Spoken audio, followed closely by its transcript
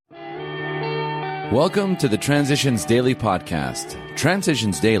Welcome to the Transitions Daily podcast.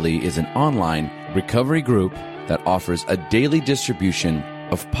 Transitions Daily is an online recovery group that offers a daily distribution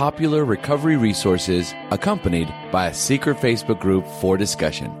of popular recovery resources accompanied by a secret Facebook group for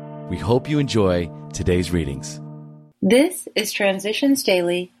discussion. We hope you enjoy today's readings. This is Transitions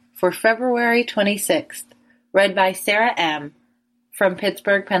Daily for February 26th, read by Sarah M. from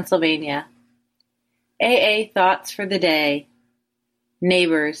Pittsburgh, Pennsylvania. AA Thoughts for the Day.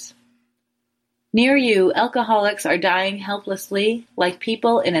 Neighbors. Near you, alcoholics are dying helplessly like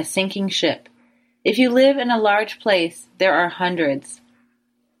people in a sinking ship. If you live in a large place, there are hundreds.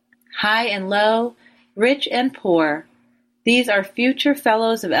 High and low, rich and poor. These are future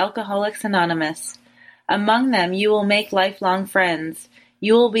fellows of Alcoholics Anonymous. Among them you will make lifelong friends.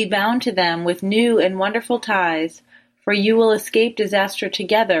 You will be bound to them with new and wonderful ties, for you will escape disaster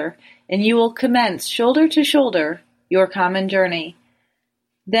together, and you will commence shoulder to shoulder your common journey.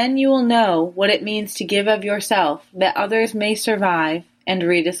 Then you will know what it means to give of yourself, that others may survive and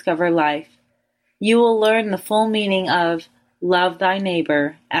rediscover life. You will learn the full meaning of love thy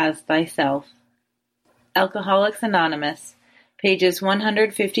neighbor as thyself. Alcoholics Anonymous, pages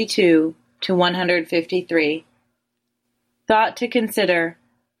 152 to 153. Thought to consider.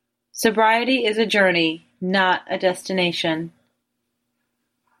 Sobriety is a journey, not a destination.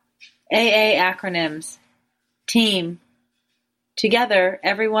 AA acronyms. Team. Together,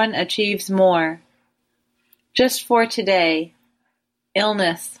 everyone achieves more. Just for today.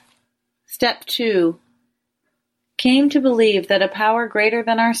 Illness. Step 2. Came to believe that a power greater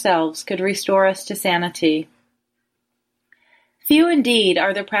than ourselves could restore us to sanity. Few indeed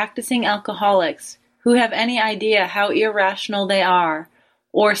are the practicing alcoholics who have any idea how irrational they are,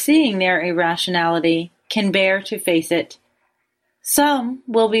 or seeing their irrationality, can bear to face it. Some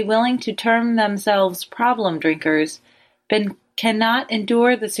will be willing to term themselves problem drinkers, but cannot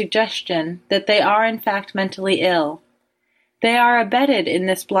endure the suggestion that they are in fact mentally ill. They are abetted in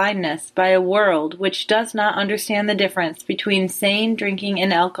this blindness by a world which does not understand the difference between sane drinking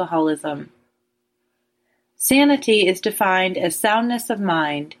and alcoholism. Sanity is defined as soundness of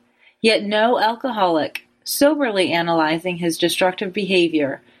mind, yet no alcoholic, soberly analyzing his destructive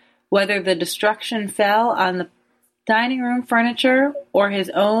behavior, whether the destruction fell on the dining room furniture or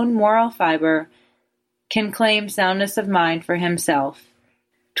his own moral fiber, can claim soundness of mind for himself.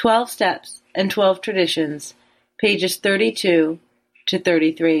 12 Steps and 12 Traditions, pages 32 to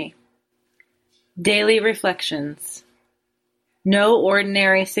 33. Daily Reflections. No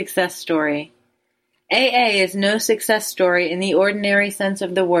ordinary success story. AA is no success story in the ordinary sense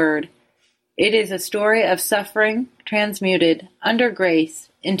of the word. It is a story of suffering transmuted under grace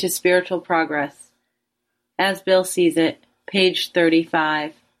into spiritual progress. As Bill sees it, page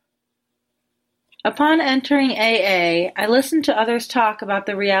 35. Upon entering AA, I listened to others talk about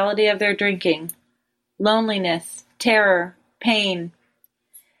the reality of their drinking, loneliness, terror, pain.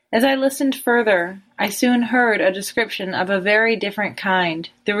 As I listened further, I soon heard a description of a very different kind,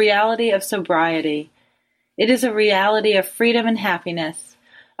 the reality of sobriety. It is a reality of freedom and happiness,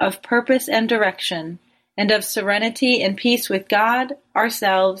 of purpose and direction, and of serenity and peace with God,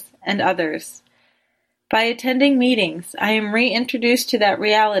 ourselves, and others. By attending meetings, I am reintroduced to that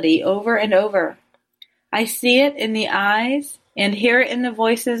reality over and over. I see it in the eyes and hear it in the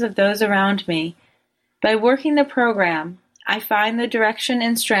voices of those around me. By working the program, I find the direction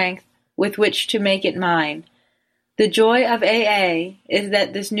and strength with which to make it mine. The joy of AA is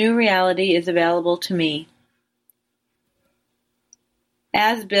that this new reality is available to me.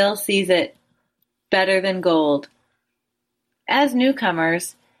 As Bill sees it, better than gold. As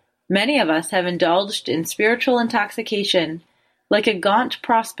newcomers, many of us have indulged in spiritual intoxication, like a gaunt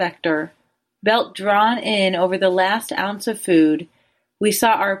prospector, belt drawn in over the last ounce of food. We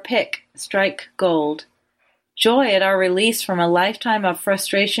saw our pick strike gold. Joy at our release from a lifetime of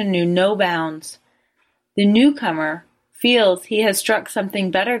frustration knew no bounds. The newcomer feels he has struck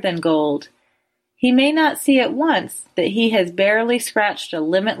something better than gold. He may not see at once that he has barely scratched a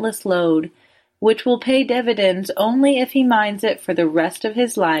limitless load, which will pay dividends only if he minds it for the rest of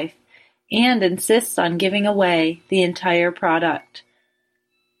his life and insists on giving away the entire product.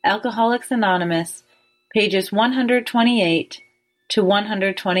 Alcoholics Anonymous, pages 128 to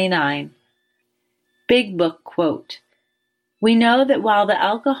 129. Big Book quote. We know that while the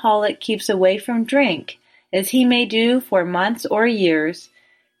alcoholic keeps away from drink, as he may do for months or years,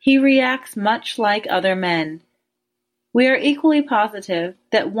 he reacts much like other men. We are equally positive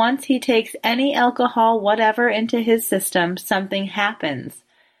that once he takes any alcohol whatever into his system, something happens,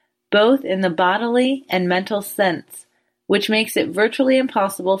 both in the bodily and mental sense, which makes it virtually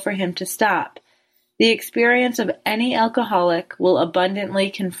impossible for him to stop. The experience of any alcoholic will abundantly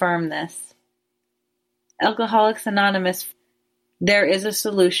confirm this. Alcoholics Anonymous, There is a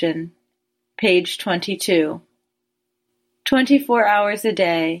Solution, page 22. 24 hours a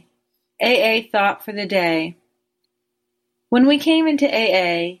day. AA thought for the day. When we came into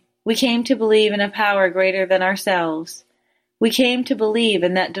AA, we came to believe in a power greater than ourselves. We came to believe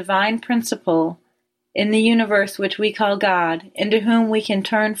in that divine principle in the universe which we call God, and to whom we can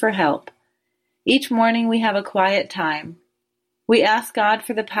turn for help. Each morning we have a quiet time. We ask God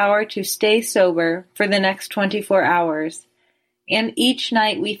for the power to stay sober for the next 24 hours, and each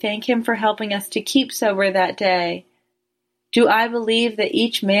night we thank Him for helping us to keep sober that day. Do I believe that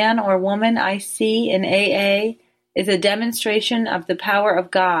each man or woman I see in AA is a demonstration of the power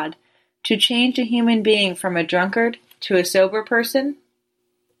of God to change a human being from a drunkard to a sober person?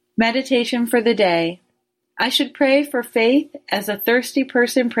 Meditation for the day. I should pray for faith as a thirsty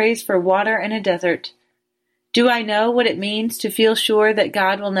person prays for water in a desert. Do I know what it means to feel sure that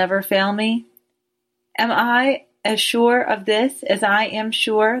God will never fail me? Am I as sure of this as I am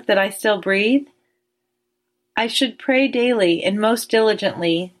sure that I still breathe? I should pray daily and most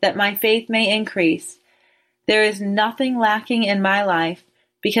diligently that my faith may increase. There is nothing lacking in my life,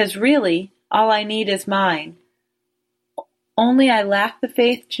 because really all I need is mine. Only I lack the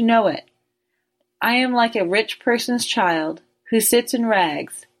faith to know it. I am like a rich person's child who sits in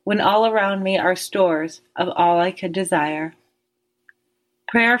rags when all around me are stores of all I could desire.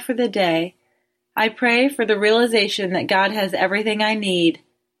 Prayer for the day. I pray for the realization that God has everything I need.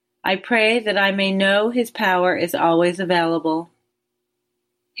 I pray that I may know His power is always available.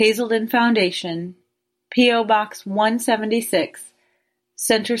 Hazelden Foundation, P.O. Box 176,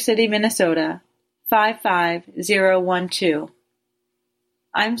 Center City, Minnesota, 55012.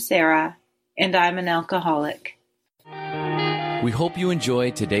 I'm Sarah, and I'm an alcoholic. We hope you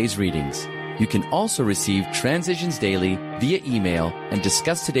enjoyed today's readings. You can also receive Transitions Daily via email and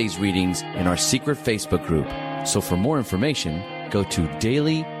discuss today's readings in our secret Facebook group. So for more information, go to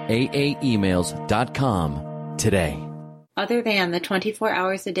dailyaaemails.com today. Other than the 24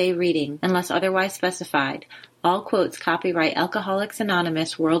 hours a day reading, unless otherwise specified, all quotes copyright Alcoholics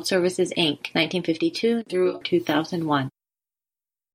Anonymous World Services, Inc., 1952 through 2001.